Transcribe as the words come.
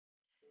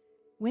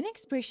When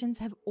expressions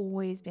have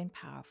always been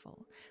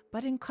powerful,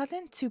 but in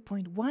Kotlin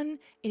 2.1,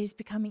 it is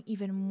becoming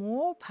even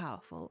more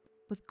powerful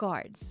with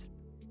guards.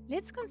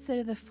 Let's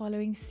consider the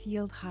following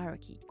sealed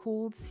hierarchy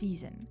called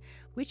season,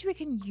 which we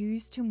can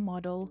use to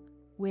model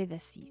weather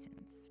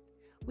seasons.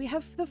 We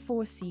have the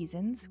 4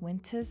 seasons: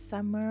 winter,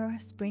 summer,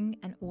 spring,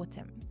 and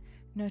autumn.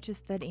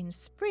 Notice that in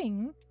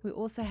spring, we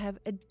also have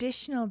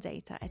additional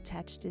data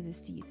attached to the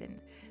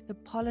season, the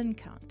pollen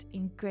count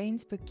in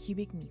grains per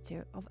cubic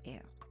meter of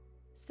air.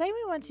 Say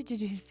we wanted to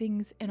do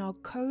things in our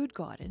code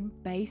garden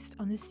based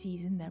on the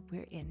season that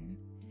we're in.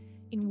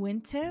 In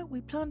winter,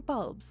 we plant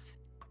bulbs.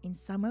 In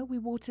summer, we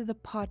water the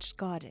parched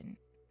garden.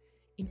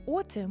 In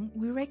autumn,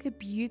 we rake the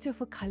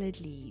beautiful colored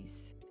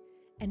leaves.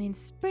 And in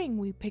spring,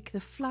 we pick the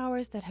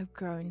flowers that have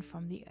grown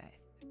from the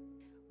earth.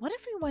 What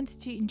if we wanted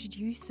to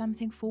introduce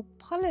something for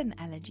pollen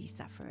allergy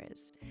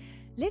sufferers?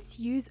 Let's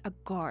use a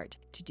guard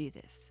to do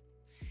this.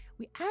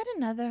 We add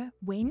another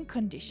when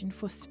condition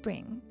for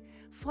spring,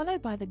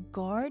 followed by the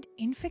guard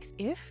infix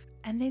if,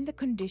 and then the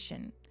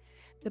condition.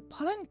 The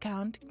pollen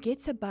count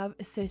gets above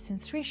a certain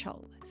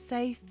threshold,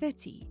 say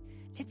 30.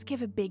 Let's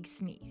give a big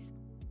sneeze.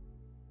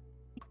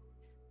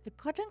 The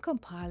Kotlin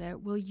compiler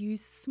will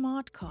use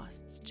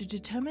smartcasts to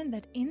determine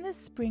that in the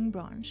spring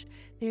branch,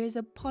 there is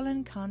a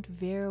pollen count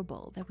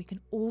variable that we can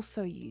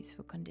also use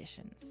for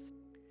conditions.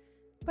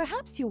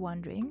 Perhaps you're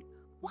wondering,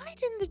 why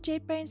didn't the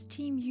JetBrains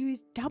team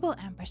use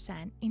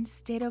 $&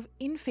 instead of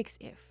infix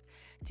if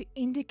to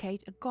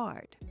indicate a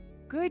guard?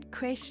 Good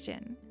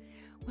question.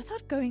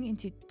 Without going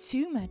into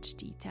too much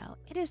detail,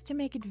 it is to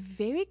make it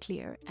very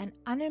clear and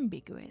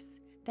unambiguous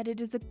that it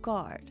is a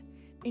guard,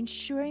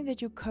 ensuring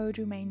that your code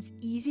remains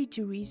easy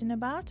to reason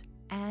about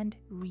and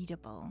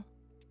readable.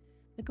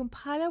 The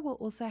compiler will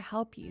also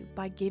help you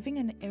by giving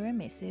an error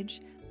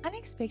message,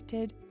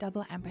 unexpected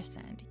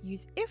 $&,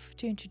 use if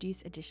to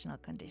introduce additional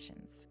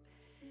conditions.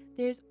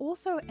 There is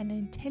also an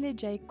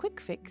IntelliJ quick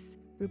fix,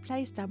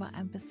 replace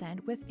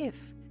 $& with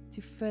if,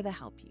 to further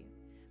help you.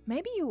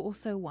 Maybe you're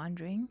also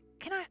wondering,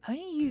 can I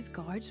only use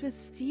guards with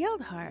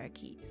sealed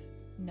hierarchies?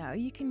 No,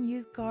 you can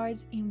use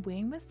guards in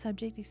when with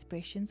subject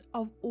expressions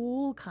of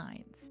all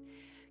kinds.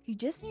 You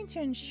just need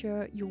to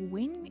ensure your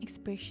when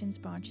expressions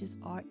branches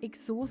are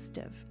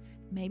exhaustive,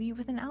 maybe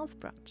with an else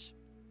branch.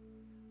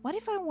 What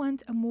if I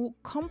want a more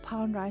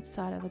compound right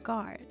side of the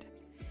guard?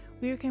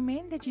 We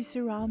recommend that you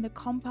surround the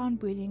compound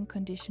Boolean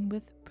condition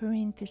with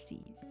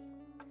parentheses.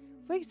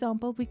 For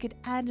example, we could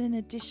add an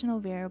additional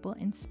variable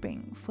in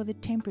spring for the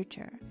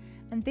temperature,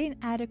 and then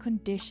add a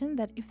condition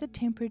that if the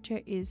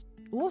temperature is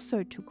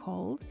also too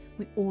cold,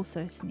 we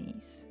also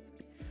sneeze.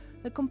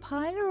 The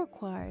compiler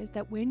requires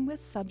that when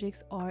with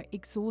subjects are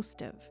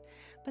exhaustive,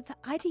 but the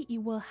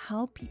IDE will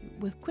help you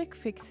with quick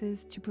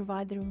fixes to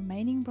provide the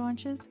remaining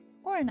branches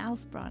or an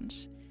else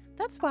branch.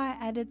 That's why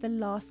I added the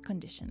last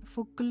condition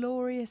for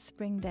glorious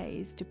spring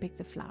days to pick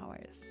the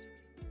flowers.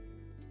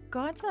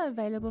 Guards are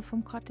available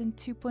from Kotlin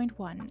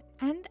 2.1,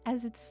 and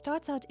as it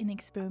starts out in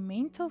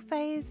experimental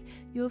phase,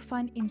 you'll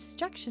find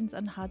instructions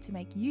on how to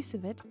make use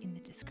of it in the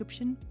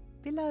description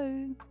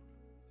below.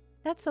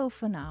 That's all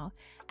for now,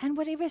 and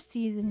whatever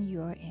season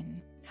you're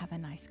in, have a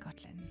nice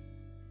Kotlin.